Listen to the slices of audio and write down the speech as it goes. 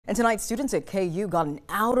And tonight, students at KU got an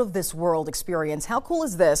out-of-this-world experience. How cool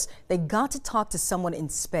is this? They got to talk to someone in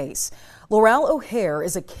space. Laurel O'Hare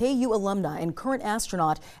is a KU alumni and current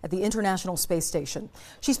astronaut at the International Space Station.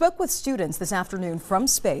 She spoke with students this afternoon from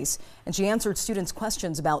space, and she answered students'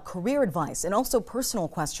 questions about career advice and also personal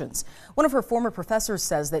questions. One of her former professors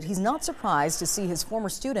says that he's not surprised to see his former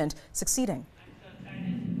student succeeding.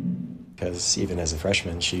 Because even as a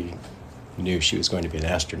freshman, she knew she was going to be an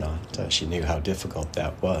astronaut. She knew how difficult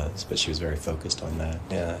that was, but she was very focused on that.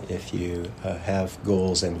 If you have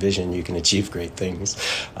goals and vision, you can achieve great things,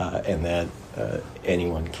 and that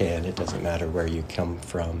anyone can. It doesn't matter where you come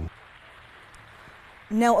from.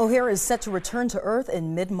 Now, O'Hare is set to return to Earth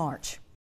in mid-March.